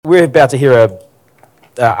we're about to hear a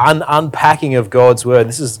unpacking of God's word.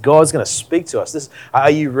 God's going to speak to us.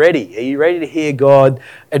 Are you ready? Are you ready to hear God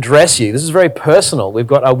address you? This is very personal. We've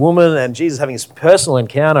got a woman and Jesus having this personal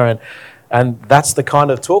encounter, and that's the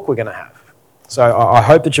kind of talk we're going to have. So I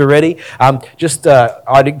hope that you're ready. I'd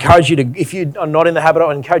encourage you to, if you are not in the habit,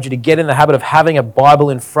 I'd encourage you to get in the habit of having a Bible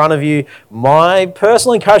in front of you. My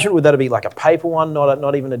personal encouragement would that be like a paper one,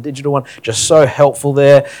 not even a digital one. Just so helpful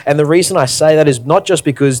there. And the reason I say that is not just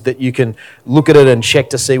because that you can look at it and check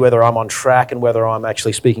to see whether I'm on track and whether I'm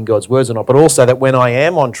actually speaking God's words or not, but also that when I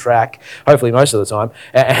am on track, hopefully most of the time,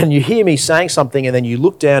 and you hear me saying something and then you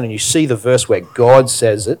look down and you see the verse where God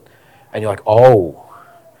says it, and you're like, oh,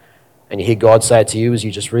 and you hear God say it to you, as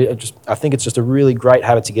you I think it's just a really great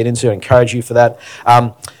habit to get into. I encourage you for that.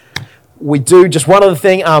 We do, just one other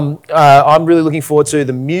thing, I'm really looking forward to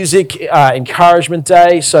the Music Encouragement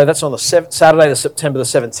Day. So that's on the Saturday, September the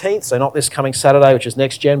 17th. So not this coming Saturday, which is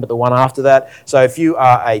next gen, but the one after that. So if you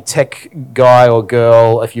are a tech guy or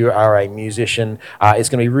girl, if you are a musician, it's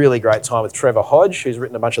going to be a really great time with Trevor Hodge, who's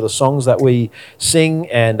written a bunch of the songs that we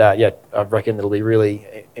sing. And I reckon it'll be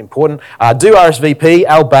really important. Do RSVP.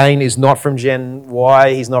 Al Bain is not from Gen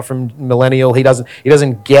Y. He's not from Millennial. He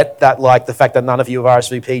doesn't get that, like the fact that none of you have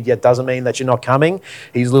RSVP'd yet doesn't mean that you're not coming.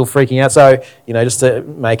 He's a little freaking out. So, just to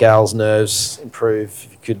make Al's nerves improve,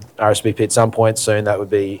 if you could RSVP at some point soon, that would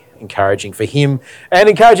be encouraging for him and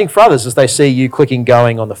encouraging for others as they see you clicking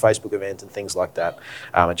going on the Facebook event and things like that.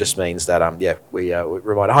 It just means that, we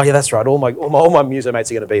remind, oh yeah, that's right, all my muso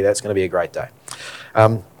mates are going to be there. It's going to be a great day.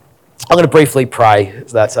 I'm going to briefly pray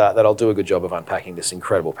that I'll do a good job of unpacking this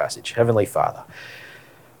incredible passage. Heavenly Father,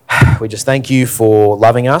 we just thank you for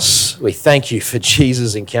loving us. We thank you for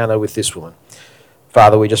Jesus' encounter with this woman.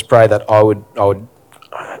 Father, we just pray that I would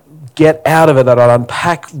get out of it, that I'd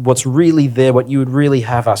unpack what's really there, what you would really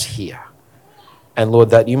have us hear. And Lord,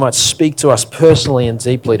 that you might speak to us personally and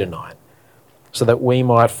deeply tonight so that we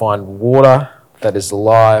might find water that is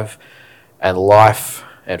alive and life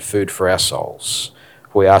and food for our souls.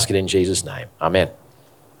 We ask it in Jesus' name. Amen.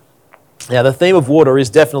 Now, the theme of water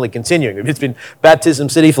is definitely continuing. It's been Baptism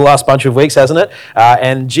City for the last bunch of weeks, hasn't it?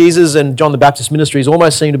 And Jesus and John the Baptist ministries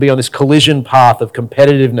almost seem to be on this collision path of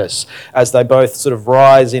competitiveness as they both sort of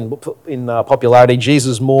rise in popularity.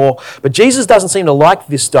 Jesus more. But Jesus doesn't seem to like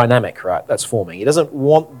this dynamic, right, that's forming. He doesn't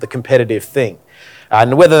want the competitive thing.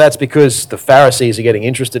 And whether that's because the Pharisees are getting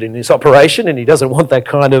interested in this operation and he doesn't want that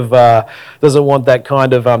kind of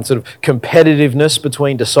sort of competitiveness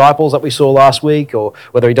between disciples that we saw last week, or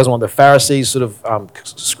whether he doesn't want the Pharisees sort of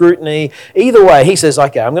scrutiny. Either way, he says,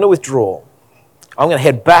 okay, I'm going to withdraw. I'm going to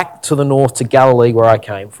head back to the north to Galilee where I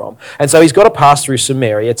came from. And so he's got to pass through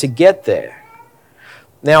Samaria to get there.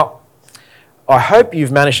 Now, I hope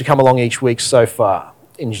you've managed to come along each week so far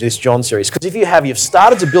in this John series, because if you have, you've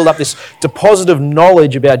started to build up this deposit of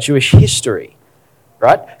knowledge about Jewish history,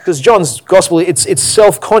 right? Because John's gospel, it's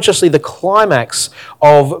self-consciously the climax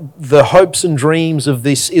of the hopes and dreams of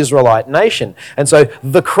this Israelite nation. And so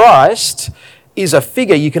the Christ is a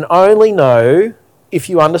figure you can only know if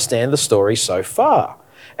you understand the story so far.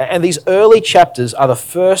 And these early chapters are the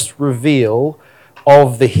first reveal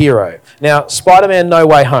of the hero. Now, Spider-Man No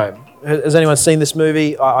Way Home. Has anyone seen this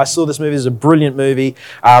movie? I saw this movie. It's a brilliant movie.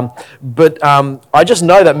 But I just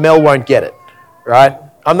know that Mel won't get it, right?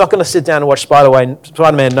 I'm not going to sit down and watch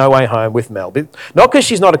Spider-Man No Way Home with Mel. Not because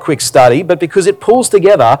she's not a quick study, but because it pulls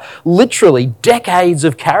together literally decades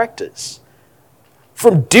of characters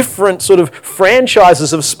from different sort of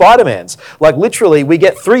franchises of Spider-Mans. Like literally, we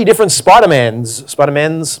get 3 different Spider-Man.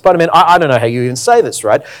 I don't know how you even say this,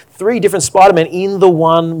 right? 3 different Spider-Men in the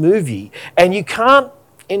one movie. And you can't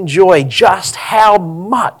enjoy just how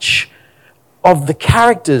much of the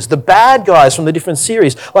characters, the bad guys from the different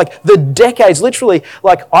series, like the decades, literally,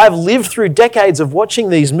 like I've lived through decades of watching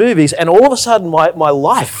these movies, and all of a sudden my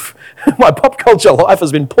life, my pop culture life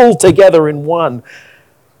has been pulled together in one.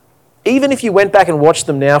 Even if you went back and watched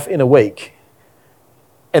them now in a week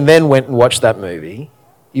and then went and watched that movie,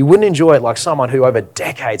 you wouldn't enjoy it like someone who over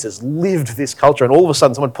decades has lived this culture, and all of a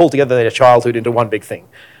sudden someone pulled together their childhood into one big thing.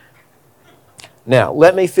 Now,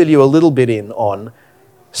 let me fill you a little bit in on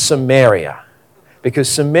Samaria, because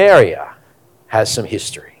Samaria has some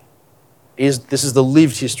history. This is the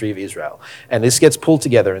lived history of Israel, and this gets pulled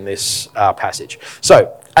together in this passage.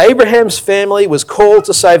 So, Abraham's family was called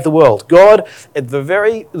to save the world. God,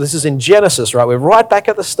 this is in Genesis, right? We're right back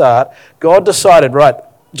at the start. God decided, right,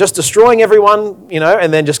 just destroying everyone,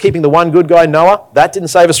 and then just keeping the one good guy, Noah, that didn't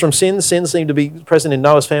save us from sin. Sin seemed to be present in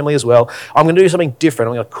Noah's family as well. I'm going to do something different.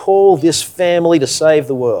 I'm going to call this family to save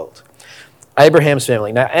the world. Abraham's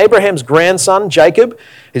family. Now, Abraham's grandson, Jacob,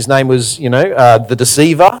 his name was, the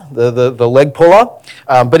deceiver, the leg puller,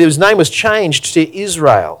 but his name was changed to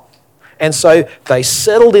Israel. And so they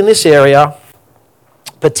settled in this area,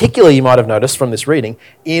 particularly, you might have noticed from this reading,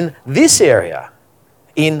 in this area,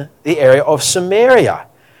 in the area of Samaria.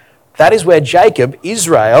 That is where Jacob,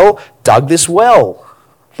 Israel, dug this well,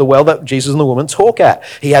 the well that Jesus and the woman talk at.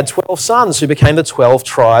 He had 12 sons who became the 12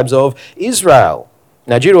 tribes of Israel.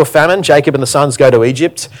 Now, due to a famine, Jacob and the sons go to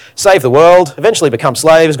Egypt, save the world, eventually become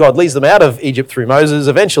slaves. God leads them out of Egypt through Moses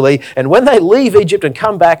eventually. And when they leave Egypt and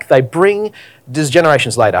come back, they bring, this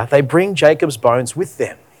generations later, they bring Jacob's bones with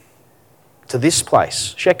them to this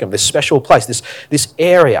place, Shechem, this special place, this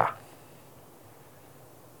area.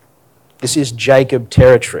 This is Jacob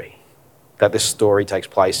territory that this story takes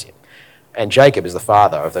place in. And Jacob is the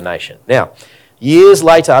father of the nation. Now, years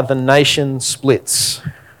later, the nation splits.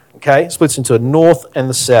 Okay, splits into a north and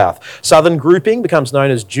the south. Southern grouping becomes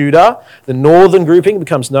known as Judah. The northern grouping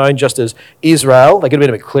becomes known just as Israel. They could have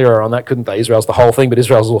been a bit clearer on that, couldn't they? Israel's the whole thing, but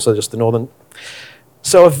Israel's also just the northern.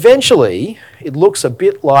 So eventually, it looks a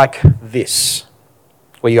bit like this,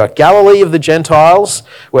 where you got Galilee of the Gentiles,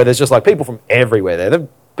 where there's just like people from everywhere there. They're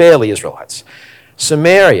barely Israelites.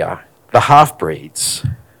 Samaria, the half-breeds,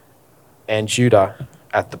 and Judah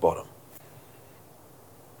at the bottom.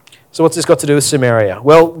 So what's this got to do with Samaria?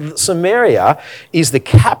 Well, Samaria is the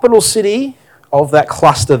capital city of that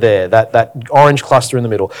cluster there, that orange cluster in the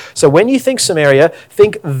middle. So when you think Samaria,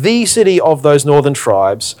 think the city of those northern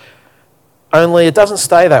tribes, only it doesn't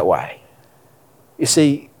stay that way. You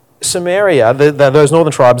see, Samaria, those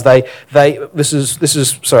northern tribes, this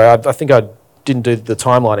is sorry, I think I didn't do the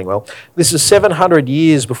timelining well. This is 700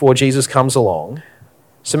 years before Jesus comes along.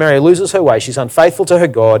 Samaria loses her way. She's unfaithful to her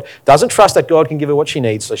God, doesn't trust that God can give her what she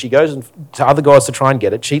needs, so she goes to other gods to try and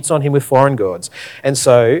get it, cheats on him with foreign gods. And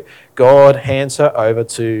so God hands her over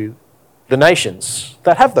to the nations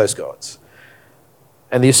that have those gods.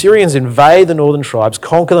 And the Assyrians invade the northern tribes,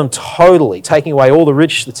 conquer them totally, taking away all the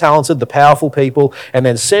rich, the talented, the powerful people, and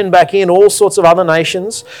then send back in all sorts of other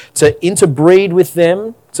nations to interbreed with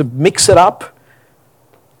them, to mix it up,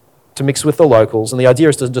 to mix with the locals. And the idea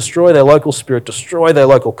is to destroy their local spirit, destroy their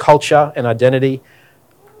local culture and identity.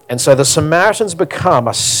 And so the Samaritans become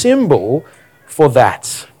a symbol for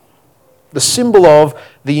that. The symbol of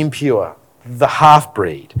the impure, the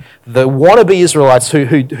half-breed, the wannabe Israelites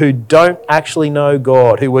who don't actually know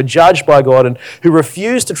God, who were judged by God and who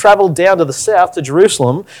refused to travel down to the south, to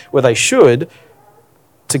Jerusalem, where they should,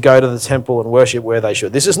 to go to the temple and worship where they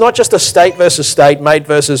should. This is not just a state versus state, mate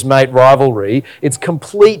versus mate rivalry. It's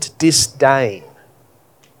complete disdain.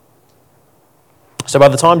 So by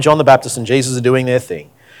the time John the Baptist and Jesus are doing their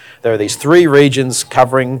thing, there are these three regions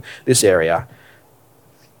covering this area.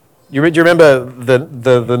 Do you remember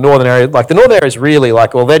the northern area? Like, the northern area is really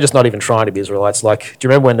like, well, they're just not even trying to be Israelites. Like, do you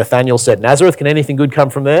remember when Nathanael said, Nazareth, can anything good come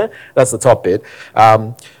from there? That's the top bit.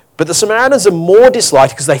 But the Samaritans are more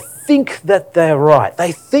disliked because they think that they're right.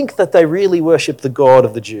 They think that they really worship the God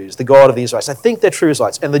of the Jews, the God of the Israelites. They think they're true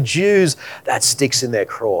Israelites. And the Jews, that sticks in their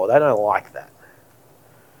craw. They don't like that.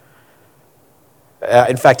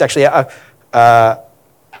 In fact, actually, a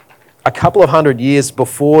couple of hundred years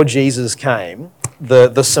before Jesus came,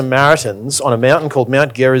 the Samaritans on a mountain called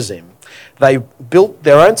Mount Gerizim, they built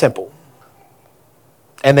their own temple.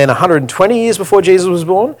 And then 120 years before Jesus was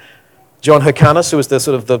born, John Hyrcanus, who was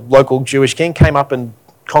the local Jewish king, came up and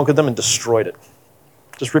conquered them and destroyed it.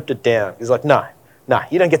 Just ripped it down. He's like, no,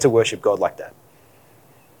 you don't get to worship God like that.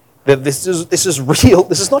 This is real.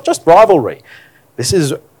 This is not just rivalry.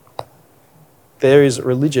 There is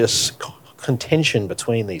religious contention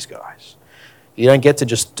between these guys. You don't get to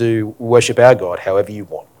just worship our God however you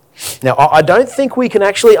want. Now, I don't think we can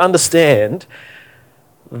actually understand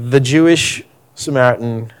the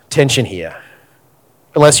Jewish-Samaritan tension here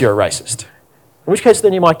unless you're a racist. In which case,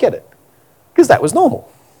 then you might get it, because that was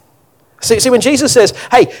normal. See, when Jesus says,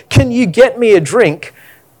 hey, can you get me a drink?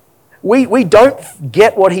 We don't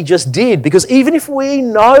get what he just did, because even if we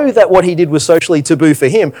know that what he did was socially taboo for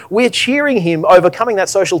him, we're cheering him overcoming that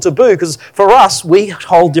social taboo, because for us, we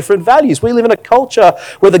hold different values. We live in a culture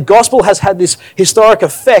where the gospel has had this historic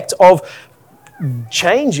effect of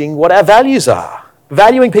changing what our values are.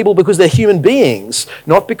 Valuing people because they're human beings,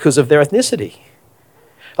 not because of their ethnicity.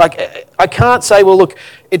 Like, I can't say, well, look,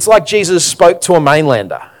 it's like Jesus spoke to a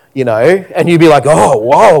mainlander, and you'd be like, oh,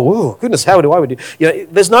 whoa, ooh, goodness, how do I do?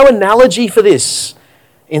 There's no analogy for this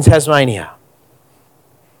in Tasmania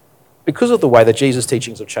because of the way that Jesus'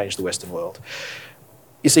 teachings have changed the Western world.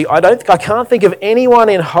 You see, I can't think of anyone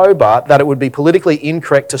in Hobart that it would be politically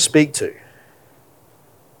incorrect to speak to.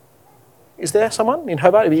 Is there someone in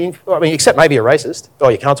Hobart? I mean, except maybe a racist. Oh,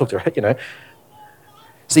 you can't talk to her, you know.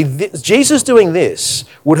 See, Jesus doing this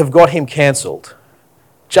would have got him cancelled,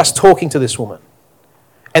 just talking to this woman.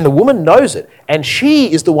 And the woman knows it, and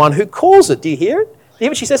she is the one who calls it. Do you hear it? Do you hear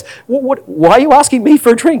what she says? Why are you asking me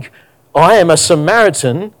for a drink? I am a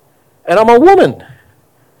Samaritan, and I'm a woman.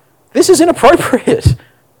 This is inappropriate.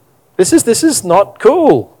 This is not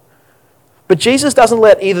cool. But Jesus doesn't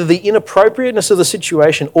let either the inappropriateness of the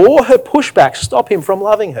situation or her pushback stop him from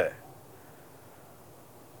loving her.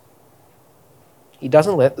 He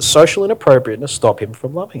doesn't let the social inappropriateness stop him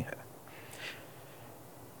from loving her.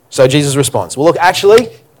 So Jesus responds, well, look, actually,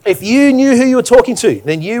 if you knew who you were talking to,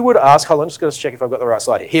 then you would ask, hold on, I'm just going to check if I've got the right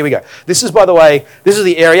slide here. Here we go. This is, by the way, this is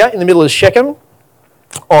the area in the middle of Shechem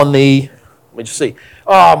on the, let me just see.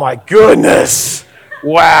 Oh, my goodness.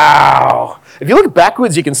 Wow. If you look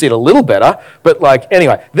backwards, you can see it a little better. But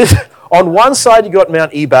anyway, this on one side you got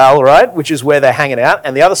Mount Ebal, right, which is where they're hanging out,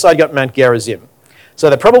 and the other side you got Mount Gerizim. So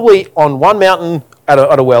they're probably on one mountain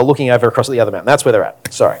at a well looking over across at the other mountain. That's where they're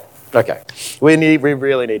at. Sorry. Okay. We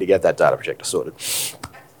really need to get that data projector sorted.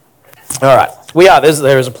 All right.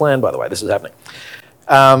 There is a plan, by the way. This is happening.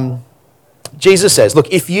 Jesus says, look,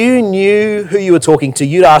 if you knew who you were talking to,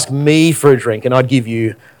 you'd ask me for a drink and I'd give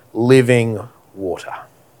you living water.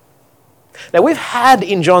 Now, we've had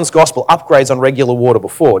in John's Gospel upgrades on regular water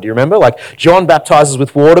before. Do you remember? Like John baptizes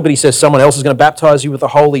with water, but he says someone else is going to baptize you with the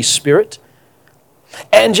Holy Spirit.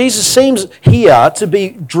 And Jesus seems here to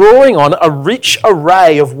be drawing on a rich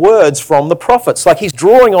array of words from the prophets. Like he's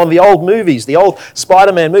drawing on the old movies, the old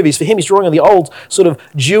Spider-Man movies. For him, he's drawing on the old sort of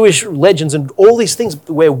Jewish legends and all these things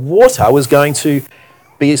where water was going to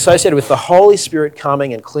be associated with the Holy Spirit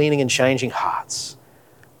coming and cleaning and changing hearts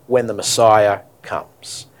when the Messiah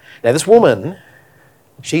comes. Now, this woman,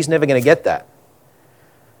 she's never going to get that.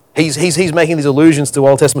 He's making these allusions to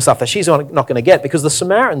Old Testament stuff that she's not going to get because the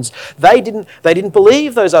Samaritans, they didn't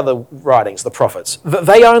believe those other writings, the prophets.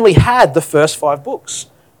 They only had the first 5 books.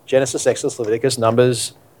 Genesis, Exodus, Leviticus,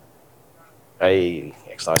 Numbers. Hey,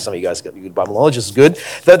 some of you guys got good Bible knowledge, this is good.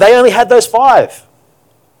 They only had those 5.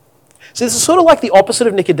 So this is sort of like the opposite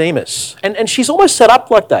of Nicodemus. And she's almost set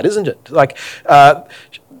up like that, isn't it?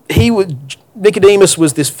 Nicodemus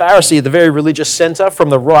was this Pharisee at the very religious center from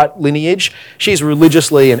the right lineage. She's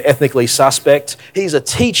religiously and ethnically suspect. He's a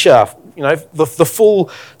teacher, the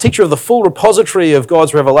full teacher of the full repository of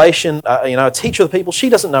God's revelation, a teacher of the people. She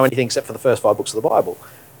doesn't know anything except for the first 5 books of the Bible.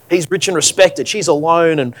 He's rich and respected. She's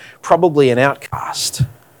alone and probably an outcast.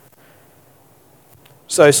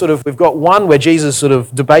 So we've got one where Jesus sort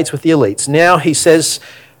of debates with the elites. Now he says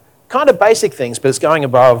kind of basic things, but it's going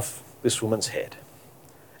above this woman's head.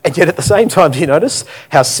 And yet at the same time, do you notice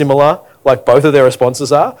how similar both of their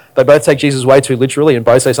responses are? They both take Jesus way too literally and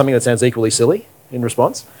both say something that sounds equally silly in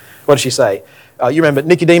response. What does she say? You remember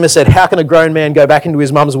Nicodemus said, how can a grown man go back into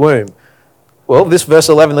his mum's womb? Well, this verse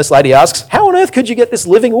 11, this lady asks, how on earth could you get this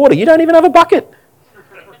living water? You don't even have a bucket.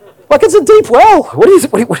 It's a deep well. What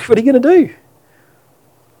are you going to do?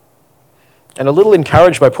 And a little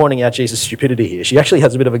encouraged by pointing out Jesus' stupidity here, she actually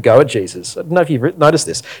has a bit of a go at Jesus. I don't know if you've noticed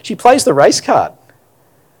this. She plays the race card.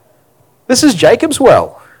 This is Jacob's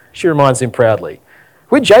well, she reminds him proudly.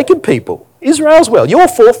 We're Jacob people, Israel's well, your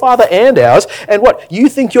forefather and ours. And what, you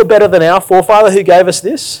think you're better than our forefather who gave us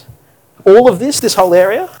this? All of this whole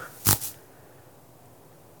area?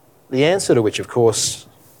 The answer to which, of course,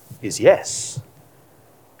 is yes.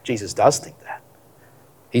 Jesus does think that.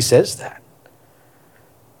 He says that.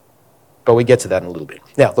 But we get to that in a little bit.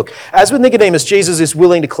 Now, look, as with Nicodemus, Jesus is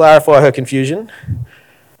willing to clarify her confusion.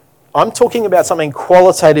 I'm talking about something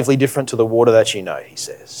qualitatively different to the water that you know, he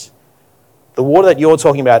says. The water that you're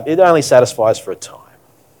talking about, it only satisfies for a time.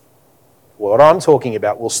 What I'm talking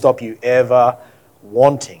about will stop you ever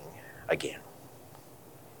wanting again.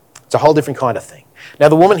 It's a whole different kind of thing. Now,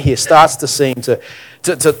 the woman here starts to seem to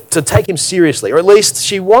take him seriously, or at least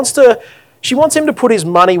she wants him to put his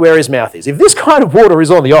money where his mouth is. If this kind of water is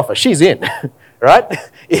on the offer, she's in. Right?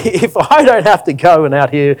 If I don't have to go and out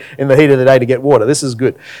here in the heat of the day to get water, this is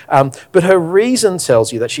good. But her reason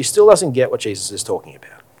tells you that she still doesn't get what Jesus is talking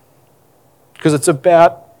about. Because it's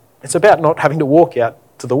about not having to walk out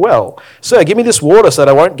to the well. Sir, give me this water so that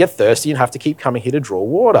I won't get thirsty and have to keep coming here to draw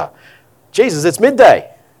water. Jesus, it's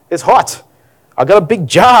midday. It's hot. I've got a big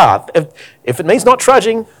jar. If it means not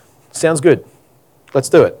trudging, sounds good. Let's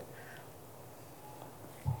do it.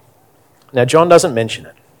 Now, John doesn't mention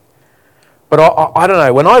it. But I don't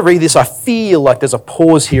know, when I read this, I feel like there's a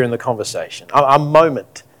pause here in the conversation, a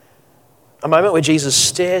moment where Jesus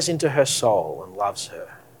stares into her soul and loves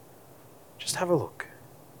her. Just have a look.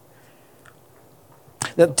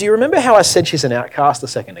 Now, do you remember how I said she's an outcast a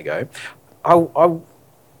second ago? you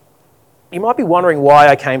might be wondering why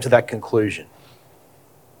I came to that conclusion.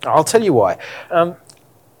 I'll tell you why.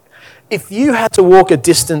 If you had to walk a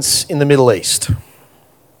distance in the Middle East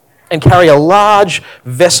and carry a large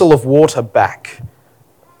vessel of water back,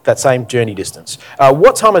 that same journey distance,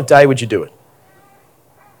 what time of day would you do it?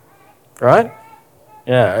 Right?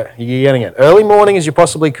 Yeah, you're getting it. Early morning as you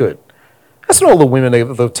possibly could. That's when all the women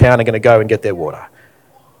of the town are going to go and get their water.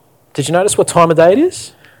 Did you notice what time of day it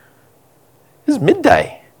is? It's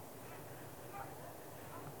midday.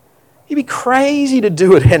 You'd be crazy to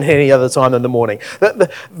do it any other time than the morning.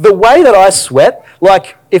 The way that I sweat,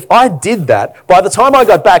 like if I did that, by the time I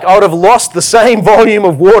got back, I would have lost the same volume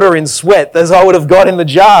of water in sweat as I would have got in the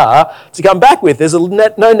jar to come back with. There's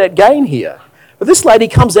no net gain here. But this lady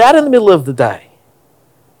comes out in the middle of the day.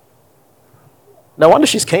 No wonder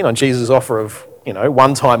she's keen on Jesus' offer of,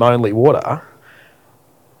 one time only water.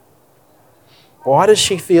 Why does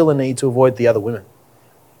she feel a need to avoid the other women?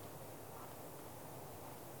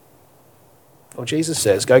 Well, Jesus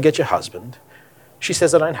says, go get your husband. She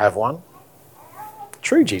says, I don't have one.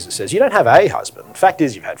 True, Jesus says, you don't have a husband. The fact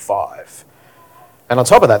is, you've had 5. And on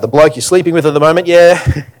top of that, the bloke you're sleeping with at the moment,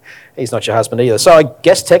 he's not your husband either. So I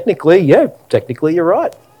guess technically you're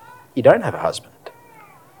right. You don't have a husband.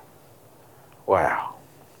 Wow.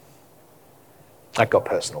 That got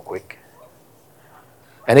personal quick.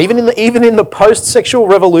 And even in the post-sexual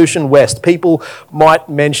revolution West, people might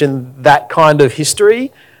mention that kind of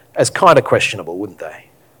history as kind of questionable, wouldn't they?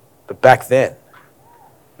 But back then, it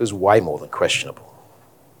was way more than questionable.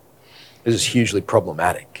 This is hugely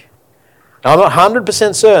problematic. Now, I'm not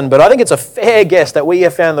 100% certain, but I think it's a fair guess that we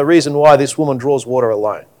have found the reason why this woman draws water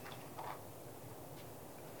alone.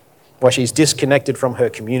 Why she's disconnected from her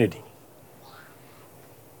community.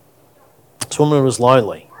 This woman was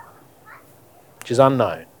lonely. She's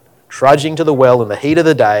unknown, trudging to the well in the heat of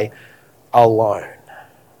the day, alone.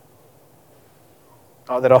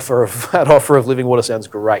 Oh, that offer of living water sounds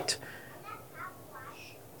great.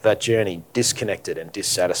 That journey, disconnected and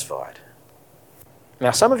dissatisfied.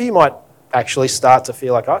 Now, some of you might actually start to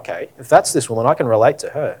feel like, okay, if that's this woman, I can relate to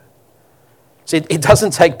her. See, it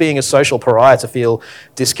doesn't take being a social pariah to feel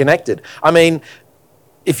disconnected. I mean,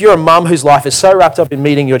 if you're a mum whose life is so wrapped up in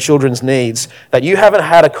meeting your children's needs that you haven't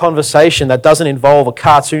had a conversation that doesn't involve a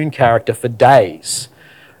cartoon character for days,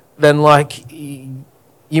 then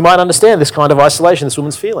you might understand this kind of isolation this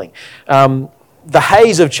woman's feeling. The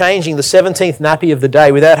haze of changing the 17th nappy of the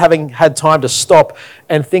day without having had time to stop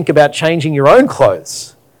and think about changing your own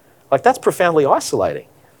clothes. That's profoundly isolating.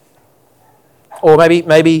 Or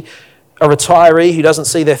maybe a retiree who doesn't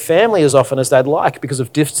see their family as often as they'd like because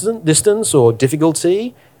of distance or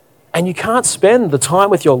difficulty, and you can't spend the time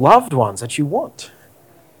with your loved ones that you want.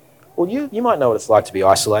 Well, you might know what it's like to be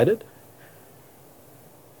isolated.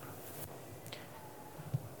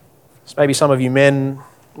 So maybe some of you men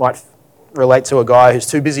might relate to a guy who's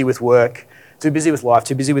too busy with work, too busy with life,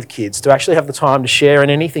 too busy with kids to actually have the time to share in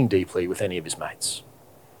anything deeply with any of his mates.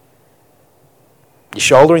 You're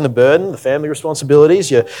shouldering the burden, the family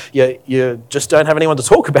responsibilities. You just don't have anyone to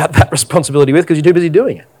talk about that responsibility with because you're too busy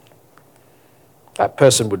doing it. That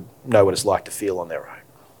person would know what it's like to feel on their own.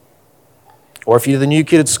 Or if you're the new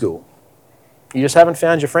kid at school, you just haven't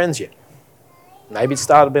found your friends yet. Maybe it's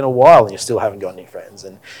been a while and you still haven't got any friends.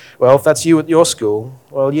 And, well, if that's you at your school,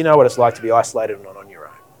 well, you know what it's like to be isolated and not on your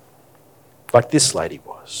own. Like this lady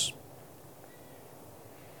was.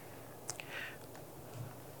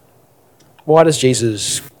 Why does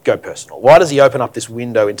Jesus go personal? Why does he open up this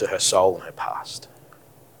window into her soul and her past?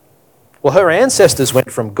 Well, her ancestors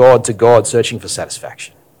went from God to God searching for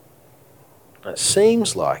satisfaction. And it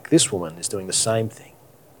seems like this woman is doing the same thing,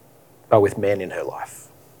 but with men in her life.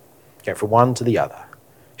 Going from one to the other.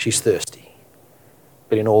 She's thirsty,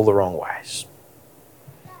 but in all the wrong ways.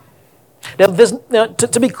 Now,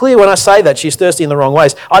 to be clear, when I say that she's thirsty in the wrong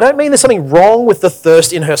ways, I don't mean there's something wrong with the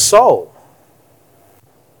thirst in her soul.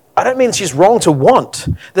 I don't mean she's wrong to want.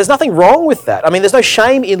 There's nothing wrong with that. I mean, there's no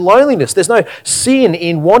shame in loneliness. There's no sin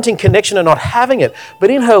in wanting connection and not having it. But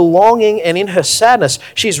in her longing and in her sadness,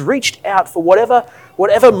 she's reached out for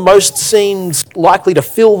whatever most seems likely to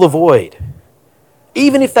fill the void.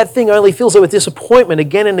 Even if that thing only fills her with disappointment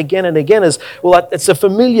again and again and again, as well, it's a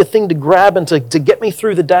familiar thing to grab and to get me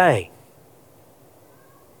through the day.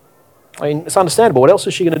 I mean, it's understandable. What else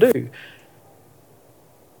is she going to do?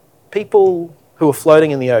 People who are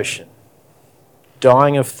floating in the ocean,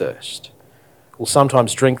 dying of thirst, will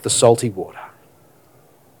sometimes drink the salty water,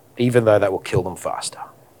 even though that will kill them faster.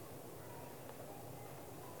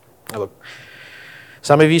 Now look,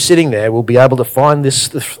 some of you sitting there will be able to find a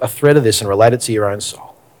thread of this and relate it to your own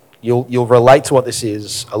soul. you'll relate to what this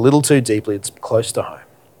is a little too deeply. It's close to home.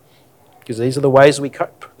 Because these are the ways we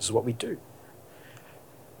cope. This is what we do.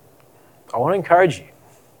 I want to encourage you,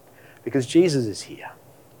 because Jesus is here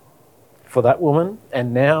for that woman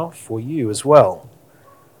and now for you as well.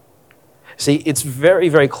 See, it's very,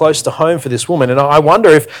 very close to home for this woman, and I wonder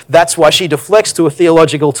if that's why she deflects to a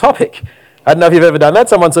theological topic. I don't know if you've ever done that.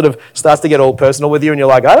 Someone sort of starts to get all personal with you and you're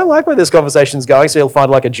like, I don't like where this conversation's going, so you'll find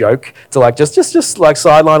like a joke to like just like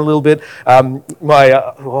sideline a little bit.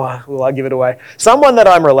 Will I give it away? Someone that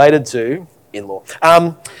I'm related to, in-law,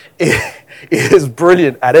 is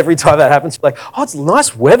brilliant at every time that happens. Like, oh, it's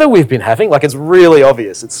nice weather we've been having. Like, it's really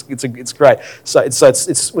obvious. It's great. So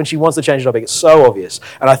it's when she wants to change the topic, it's so obvious.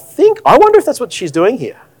 And I wonder if that's what she's doing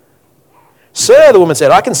here. Sir, the woman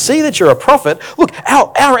said, I can see that you're a prophet. Look,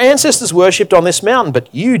 our ancestors worshipped on this mountain,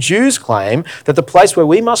 but you Jews claim that the place where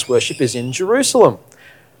we must worship is in Jerusalem.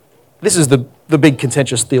 This is the big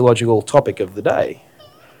contentious theological topic of the day.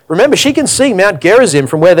 Remember, she can see Mount Gerizim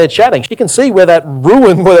from where they're chatting. She can see where those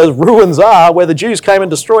ruins are, where the Jews came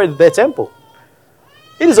and destroyed their temple.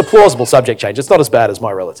 It is a plausible subject change. It's not as bad as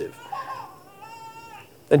my relative.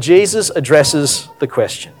 And Jesus addresses the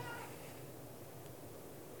question.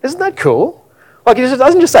 Isn't that cool? Like, he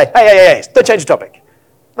doesn't just say, hey, don't change the topic.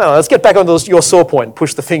 No, let's get back onto your sore point and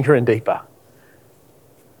push the finger in deeper.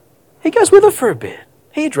 He goes with her for a bit.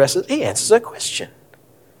 He answers her question.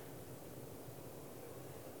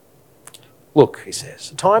 Look, he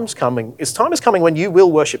says, time is coming when you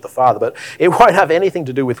will worship the Father, but it won't have anything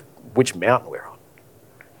to do with which mountain we're on.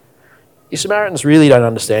 You Samaritans really don't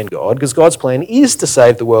understand God, because God's plan is to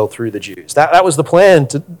save the world through the Jews. That was the plan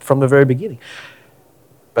from the very beginning.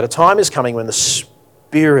 But a time is coming when the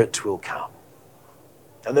Spirit will come,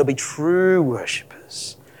 and there'll be true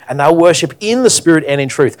worshippers, and they'll worship in the Spirit and in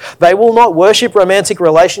truth. They will not worship romantic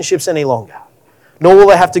relationships any longer, nor will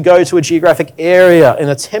they have to go to a geographic area in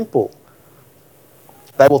a temple.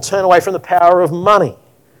 They will turn away from the power of money.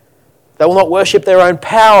 They will not worship their own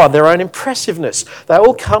power, their own impressiveness. They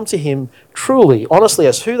will come to Him truly, honestly,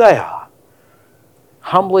 as who they are,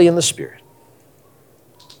 humbly in the Spirit,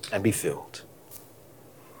 and be filled.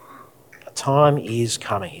 A time is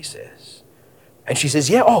coming, he says. And she says,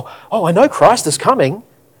 yeah, I know Christ is coming.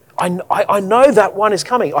 I know that one is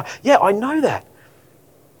coming. I know that.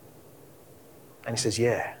 And he says,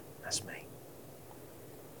 yeah, that's me.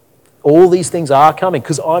 All these things are coming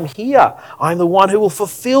because I'm here. I'm the one who will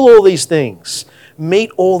fulfill all these things, meet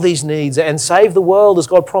all these needs, and save the world as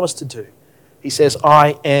God promised to do. He says,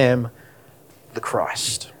 I am the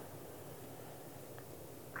Christ.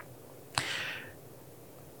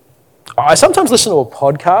 I sometimes listen to a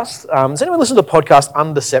podcast. Does anyone listen to the podcast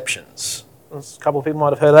Undeceptions? A couple of people might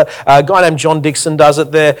have heard that. A guy named John Dixon does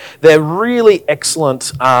it. They're really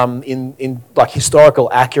excellent in like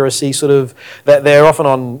historical accuracy. Sort of, they're often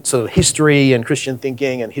on sort of history and Christian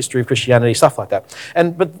thinking and history of Christianity, stuff like that.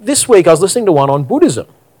 But this week I was listening to one on Buddhism,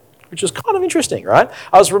 which was kind of interesting, right?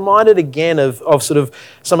 I was reminded again of sort of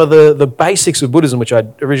some of the basics of Buddhism, which I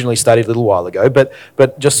originally studied a little while ago,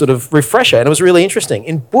 but just sort of refresher, and it was really interesting.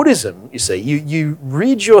 In Buddhism, you see, you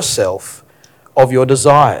rid yourself of your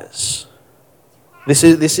desires. This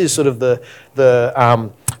is sort of the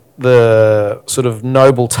sort of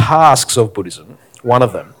noble tasks of Buddhism, one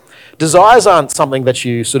of them. Desires aren't something that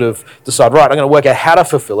you sort of decide, right, I'm going to work out how to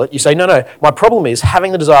fulfill it. You say, no, my problem is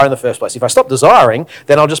having the desire in the first place. If I stop desiring,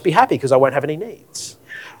 then I'll just be happy because I won't have any needs.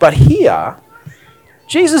 But here,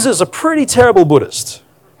 Jesus is a pretty terrible Buddhist,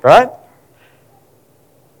 right?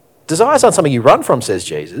 Desires aren't something you run from, says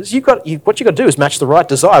Jesus. What you've got to do is match the right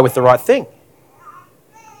desire with the right thing.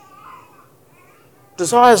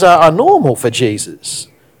 Desires are normal for Jesus.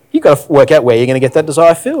 You've got to work out where you're going to get that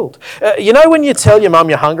desire filled. You know when you tell your mum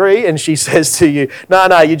you're hungry and she says to you,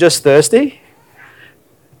 no, you're just thirsty?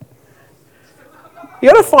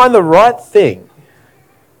 You've got to find the right thing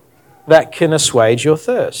that can assuage your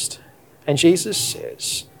thirst. And Jesus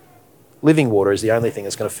says, living water is the only thing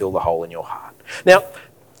that's going to fill the hole in your heart. Now,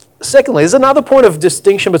 secondly, there's another point of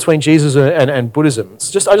distinction between Jesus and Buddhism.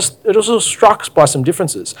 It also struck by some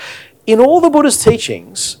differences. In all the Buddha's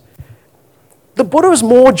teachings, the Buddha was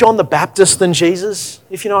more John the Baptist than Jesus,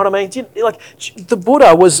 if you know what I mean. The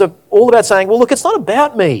Buddha was all about saying, well, look, it's not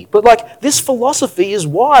about me, but like this philosophy is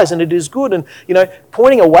wise and it is good, and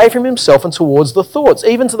pointing away from himself and towards the thoughts,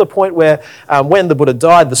 even to the point where when the Buddha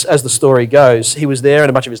died, as the story goes, he was there and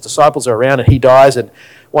a bunch of his disciples are around and he dies, and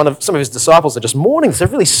some of his disciples are just mourning. They're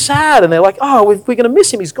really sad and they're like, we're going to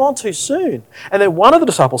miss him. He's gone too soon. And then one of the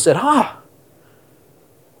disciples said,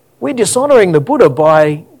 we're dishonoring the Buddha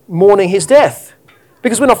by mourning his death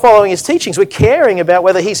because we're not following his teachings. We're caring about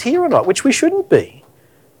whether he's here or not, which we shouldn't be.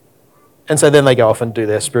 And so then they go off and do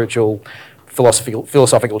their spiritual,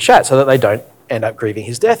 philosophical chat so that they don't end up grieving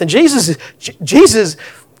his death. And Jesus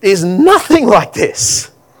is nothing like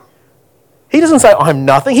this. He doesn't say, I'm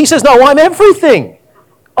nothing. He says, no, I'm everything.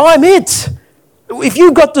 I'm it. If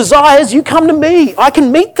you've got desires, you come to me. I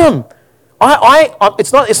can meet them.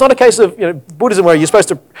 It's not a case of Buddhism where you're supposed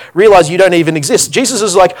to realize you don't even exist. Jesus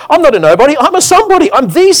is like, I'm not a nobody, I'm a somebody, I'm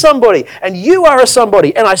the somebody, and you are a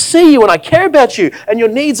somebody, and I see you and I care about you, and your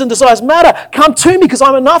needs and desires matter. Come to me because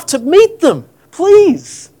I'm enough to meet them.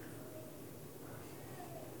 Please.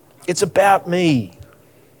 It's about me.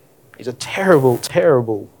 He's a terrible,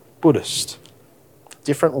 terrible Buddhist.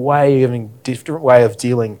 Different way of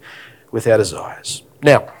dealing with our desires.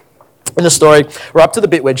 Now, in the story, we're up to the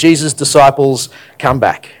bit where Jesus' disciples come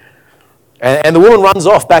back. And the woman runs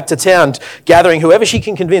off back to town, gathering whoever she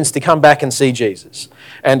can convince to come back and see Jesus.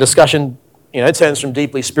 And discussion, turns from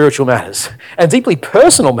deeply spiritual matters and deeply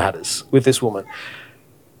personal matters with this woman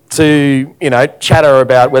to, chatter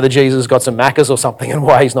about whether Jesus got some Maccas or something and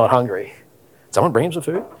why he's not hungry. Someone bring him some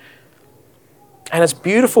food? And it's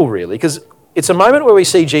beautiful, really, because it's a moment where we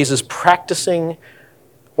see Jesus practicing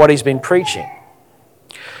what he's been preaching.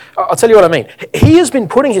 I'll tell you what I mean. He has been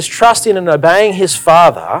putting his trust in and obeying his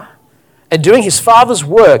Father and doing his Father's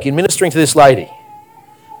work in ministering to this lady.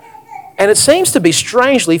 And it seems to be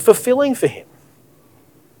strangely fulfilling for him,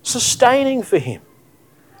 sustaining for him.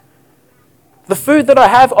 The food that I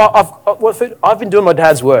have, I've been doing my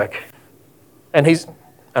dad's work, and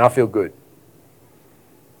I feel good.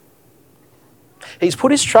 He's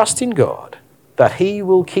put his trust in God that he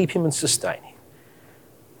will keep him and sustain him.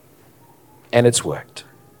 And it's worked.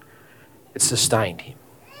 It's sustained him.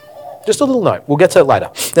 Just a little note. We'll get to it later.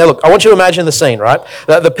 Now look, I want you to imagine the scene, right?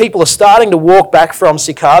 The people are starting to walk back from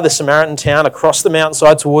Sychar, the Samaritan town, across the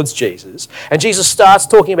mountainside towards Jesus. And Jesus starts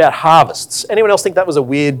talking about harvests. Anyone else think that was a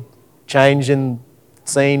weird change in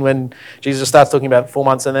scene when Jesus starts talking about 4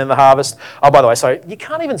 months and then the harvest? Oh, by the way, sorry, you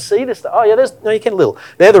can't even see this. Oh, yeah, you can a little.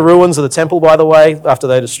 They're the ruins of the temple, by the way, after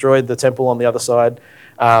they destroyed the temple on the other side.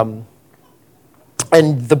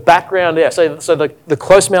 And the background, so the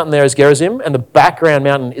close mountain there is Gerizim, and the background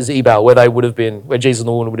mountain is Ebal, where they would have been, where Jesus and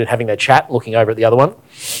the woman would have been having their chat, looking over at the other one.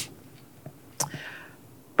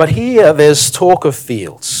 But here there's talk of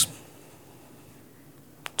fields.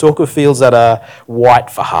 Talk of fields that are white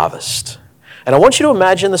for harvest. And I want you to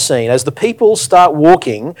imagine the scene as the people start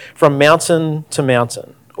walking from mountain to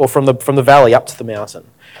mountain, or from the valley up to the mountain,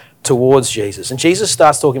 towards Jesus. And Jesus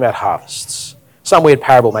starts talking about harvests. Some weird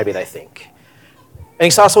parable, maybe they think. And he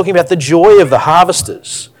starts talking about the joy of the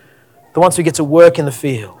harvesters, the ones who get to work in the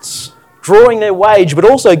fields, drawing their wage, but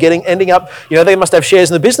also ending up, they must have shares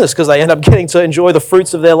in the business because they end up getting to enjoy the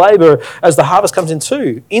fruits of their labour as the harvest comes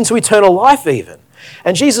into eternal life even.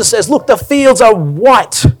 And Jesus says, look, the fields are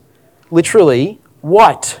white, literally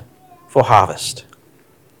white for harvest.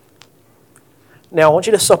 Now, I want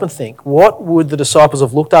you to stop and think, what would the disciples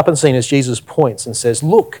have looked up and seen as Jesus points and says,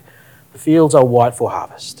 look, the fields are white for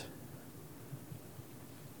harvest?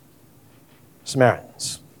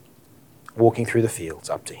 Samaritans walking through the fields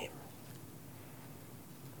up to him.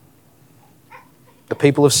 The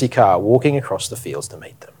people of Sychar walking across the fields to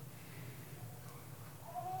meet them.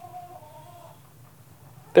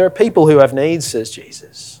 There are people who have needs, says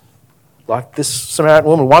Jesus. Like this Samaritan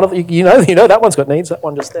woman. One of you know that one's got needs. That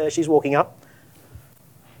one just there, she's walking up.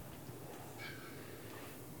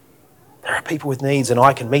 There are people with needs and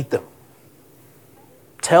I can meet them.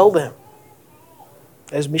 Tell them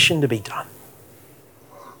there's mission to be done.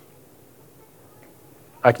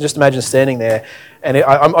 I can just imagine standing there, and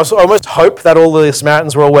I almost hope that all the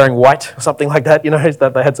Samaritans were all wearing white or something like that,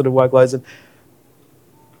 that they had sort of white clothes. And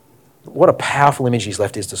what a powerful image he's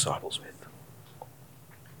left his disciples with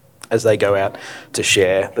as they go out to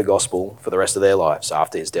share the gospel for the rest of their lives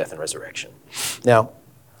after his death and resurrection. Now,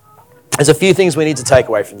 there's a few things we need to take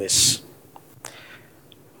away from this.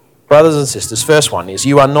 Brothers and sisters, first one is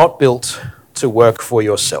you are not built to work for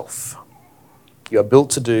yourself. You are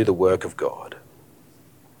built to do the work of God.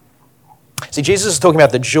 See, Jesus is talking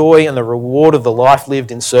about the joy and the reward of the life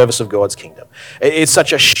lived in service of God's kingdom. It's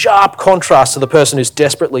such a sharp contrast to the person who's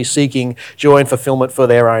desperately seeking joy and fulfillment for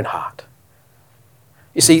their own heart.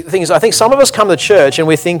 You see, the thing is, I think some of us come to church and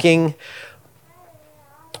we're thinking,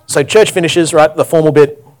 so church finishes, right, the formal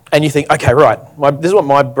bit, and you think, okay, right, this is what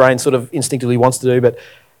my brain sort of instinctively wants to do, but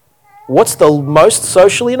what's the most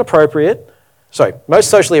socially appropriate?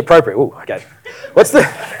 Ooh, okay.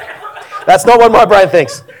 That's not what my brain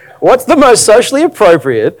thinks. What's the most socially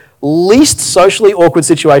appropriate, least socially awkward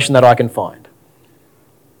situation that I can find?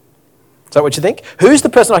 Is that what you think? Who's the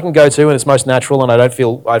person I can go to and it's most natural and I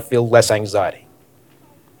feel less anxiety?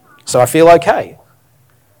 So I feel okay.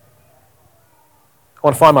 I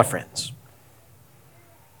want to find my friends.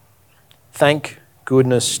 Thank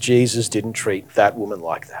goodness Jesus didn't treat that woman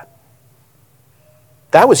like that.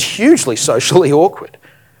 That was hugely socially awkward.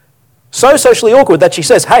 So socially awkward that she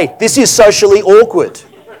says, hey, this is socially awkward.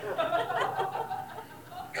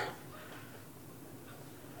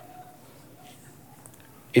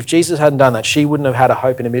 If Jesus hadn't done that, she wouldn't have had a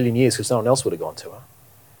hope in a million years because no one else would have gone to her.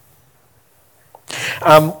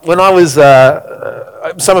 When I was,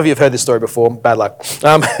 some of you have heard this story before, bad luck.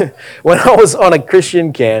 When I was on a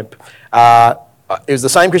Christian camp, it was the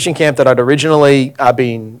same Christian camp that I'd originally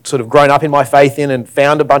been sort of grown up in my faith in and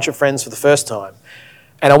found a bunch of friends for the first time.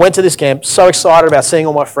 And I went to this camp so excited about seeing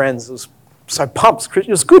all my friends. It was so pumped. It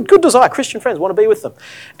was good desire. Christian friends, want to be with them.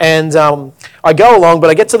 And I go along, but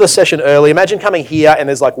I get to the session early. Imagine coming here and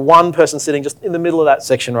there's like one person sitting just in the middle of that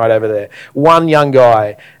section right over there. One young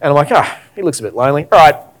guy. And I'm like, he looks a bit lonely. All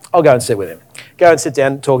right, I'll go and sit with him. Go and sit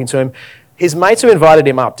down talking to him. His mates who invited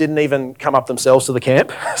him up didn't even come up themselves to the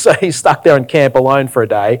camp. So he's stuck there in camp alone for a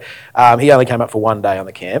day. He only came up for one day on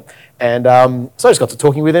the camp. And so I just got to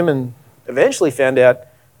talking with him and eventually found out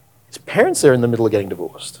his parents are in the middle of getting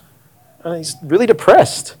divorced. And he's really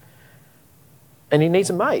depressed. And he needs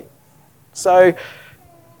a mate. So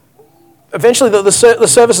eventually the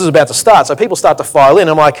service is about to start. So people start to file in.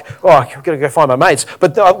 I'm like, I've got to go find my mates.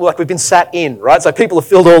 But like we've been sat in, right? So people have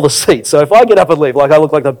filled all the seats. So if I get up and leave, like I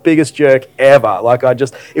look like the biggest jerk ever. Like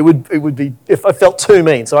it would be, if I felt too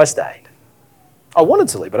mean. So I stayed. I wanted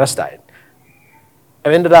to leave, but I stayed.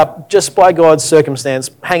 I ended up, just by God's circumstance,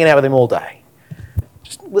 hanging out with him all day.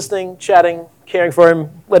 Just listening, chatting, caring for him,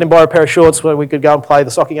 let him borrow a pair of shorts where we could go and play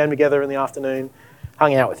the soccer game together in the afternoon,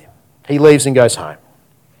 hung out with him. He leaves and goes home.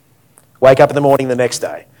 Wake up in the morning the next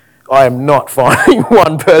day. I am not finding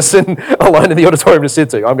one person alone in the auditorium to sit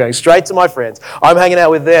to. I'm going straight to my friends. I'm hanging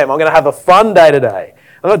out with them. I'm going to have a fun day today.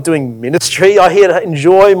 I'm not doing ministry. I'm here to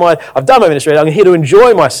enjoy I've done my ministry. I'm here to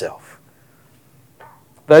enjoy myself.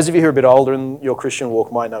 Those of you who are a bit older in your Christian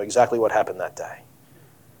walk might know exactly what happened that day.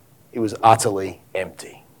 It was utterly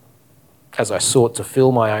empty as I sought to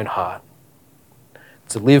fill my own heart,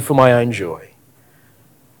 to live for my own joy.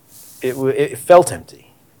 It felt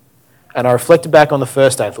empty. And I reflected back on the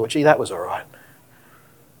first day and thought, gee, that was all right.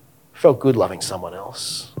 Felt good loving someone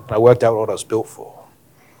else. And I worked out what I was built for.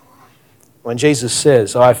 When Jesus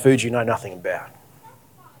says, I have food you know nothing about,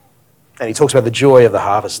 and he talks about the joy of the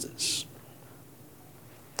harvesters,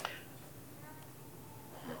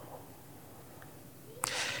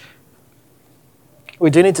 we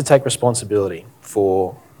do need to take responsibility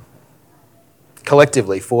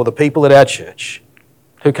collectively for the people at our church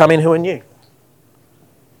who come in who are new,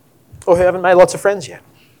 or who haven't made lots of friends yet,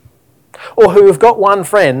 or who have got one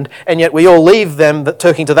friend and yet we all leave them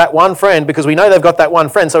talking to that one friend because we know they've got that one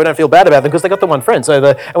friend, so we don't feel bad about them because they got the one friend.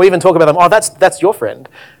 And we even talk about them, that's your friend.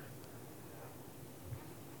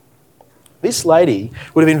 This lady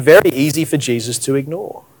would have been very easy for Jesus to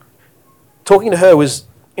ignore. Talking to her was,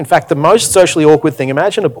 in fact, the most socially awkward thing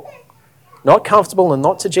imaginable. Not comfortable and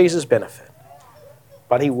not to Jesus' benefit.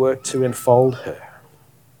 But he worked to enfold her.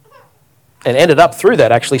 And ended up through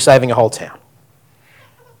that actually saving a whole town.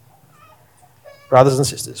 Brothers and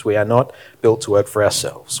sisters, we are not built to work for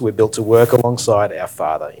ourselves. We're built to work alongside our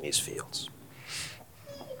Father in his fields.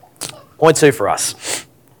 Point 2 for us.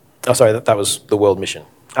 Oh, sorry, that was the world mission.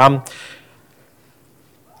 I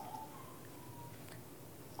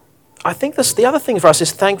think the other thing for us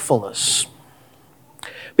is thankfulness.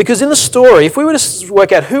 Because in the story, if we were to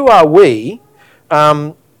work out who are we,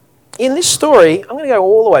 in this story, I'm going to go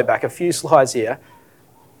all the way back a few slides here.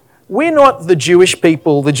 We're not the Jewish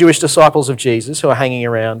people, the Jewish disciples of Jesus who are hanging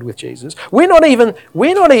around with Jesus. We're not even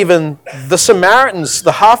the Samaritans,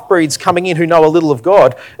 the half-breeds coming in who know a little of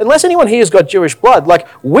God. Unless anyone here has got Jewish blood, like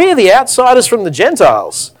we're the outsiders from the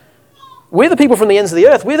Gentiles. We're the people from the ends of the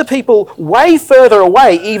earth. We're the people way further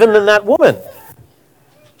away even than that woman.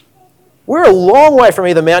 We're a long way from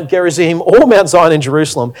either Mount Gerizim or Mount Zion in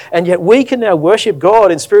Jerusalem, and yet we can now worship God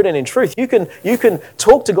in spirit and in truth. You can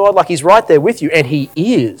talk to God like he's right there with you, and he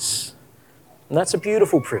is. And that's a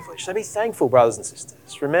beautiful privilege. So be thankful, brothers and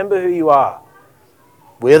sisters. Remember who you are.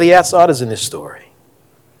 We're the outsiders in this story.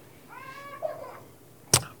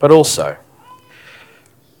 But also,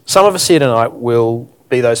 some of us here tonight will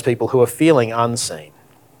be those people who are feeling unseen,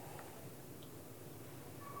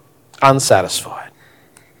 unsatisfied.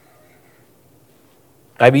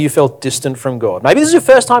 Maybe you felt distant from God. Maybe this is your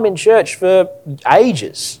first time in church for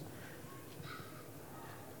ages.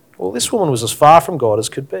 Well, this woman was as far from God as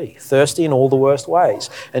could be, thirsty in all the worst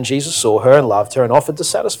ways. And Jesus saw her and loved her and offered to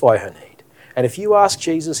satisfy her need. And if you ask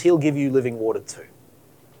Jesus, he'll give you living water too.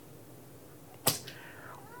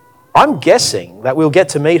 I'm guessing that we'll get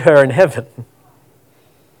to meet her in heaven.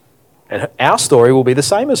 And our story will be the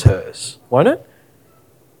same as hers, won't it?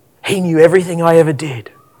 He knew everything I ever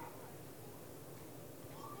did.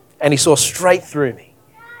 And he saw straight through me.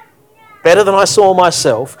 Better than I saw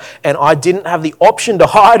myself. And I didn't have the option to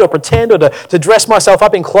hide or pretend or to dress myself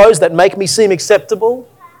up in clothes that make me seem acceptable.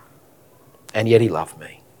 And yet he loved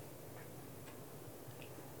me.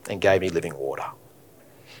 And gave me living water.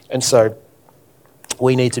 And so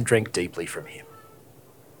we need to drink deeply from him.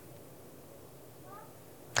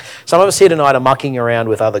 Some of us here tonight are mucking around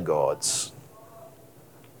with other gods.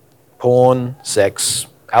 Porn, sex,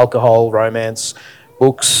 alcohol, romance,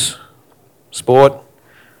 books, sport,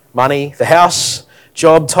 money, the house,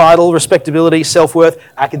 job, title, respectability, self-worth,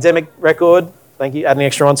 academic record. Thank you, adding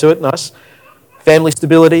extra onto it, nice. Family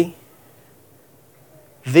stability.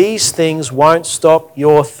 These things won't stop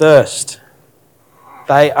your thirst.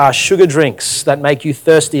 They are sugar drinks that make you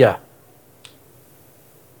thirstier.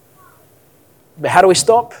 But how do we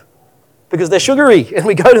stop? Because they're sugary and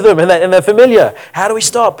we go to them and they're familiar. How do we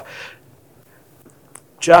stop?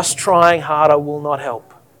 Just trying harder will not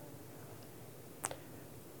help.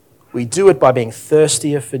 We do it by being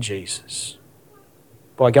thirstier for Jesus,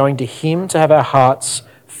 by going to him to have our hearts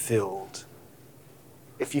filled.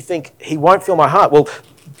 If you think he won't fill my heart, well,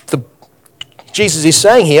 Jesus is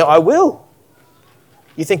saying here, I will.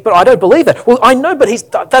 You think, but I don't believe that. Well, I know, but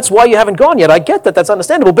that's why you haven't gone yet. I get that. That's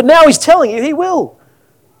understandable. But now he's telling you he will.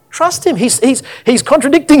 Trust him. He's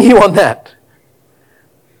contradicting you on that.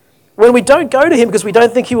 When we don't go to him because we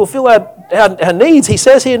don't think he will fill our needs, he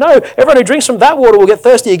says here, no, everyone who drinks from that water will get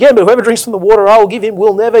thirsty again, but whoever drinks from the water I will give him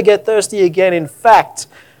will never get thirsty again. In fact,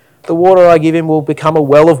 the water I give him will become a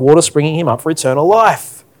well of water springing him up for eternal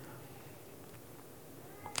life.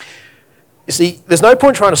 You see, there's no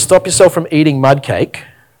point trying to stop yourself from eating mud cake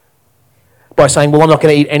by saying, well, I'm not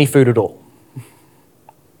going to eat any food at all.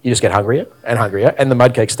 You just get hungrier and hungrier, and the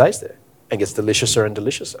mud cake stays there and gets deliciouser and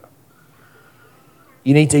deliciouser.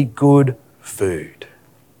 You need to eat good food,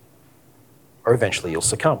 or eventually you'll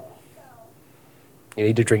succumb. You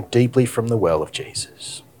need to drink deeply from the well of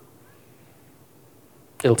Jesus.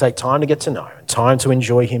 It'll take time to get to know, time to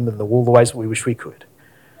enjoy him in all the ways we wish we could,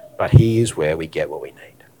 but he is where we get what we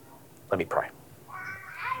need. Let me pray.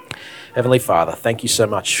 Heavenly Father, thank you so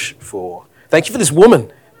much thank you for this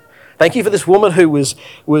woman. Thank you for this woman who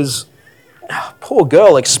was poor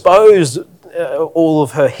girl, exposed all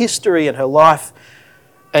of her history and her life.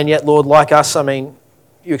 And yet, Lord, like us, I mean,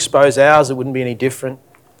 you expose ours, it wouldn't be any different.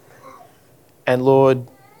 And Lord,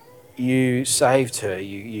 you saved her.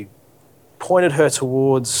 You pointed her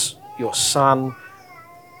towards your Son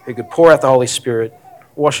who could pour out the Holy Spirit,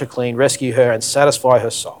 wash her clean, rescue her, and satisfy her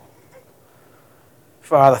soul.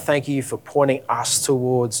 Father, thank you for pointing us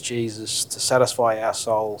towards Jesus to satisfy our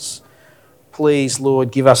souls. Please,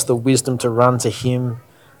 Lord, give us the wisdom to run to him.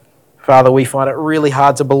 Father, we find it really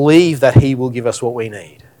hard to believe that he will give us what we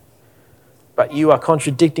need. But you are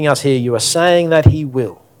contradicting us here. You are saying that he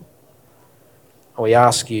will. And we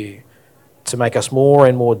ask you to make us more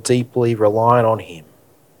and more deeply reliant on him,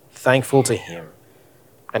 thankful to him,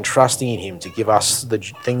 and trusting in him to give us the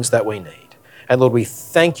things that we need. And Lord, we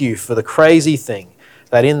thank you for the crazy thing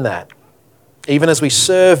that in that, even as we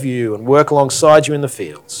serve you and work alongside you in the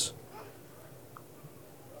fields,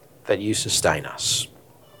 that you sustain us,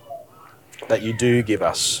 that you do give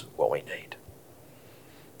us what we need.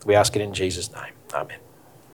 We ask it in Jesus' name. Amen.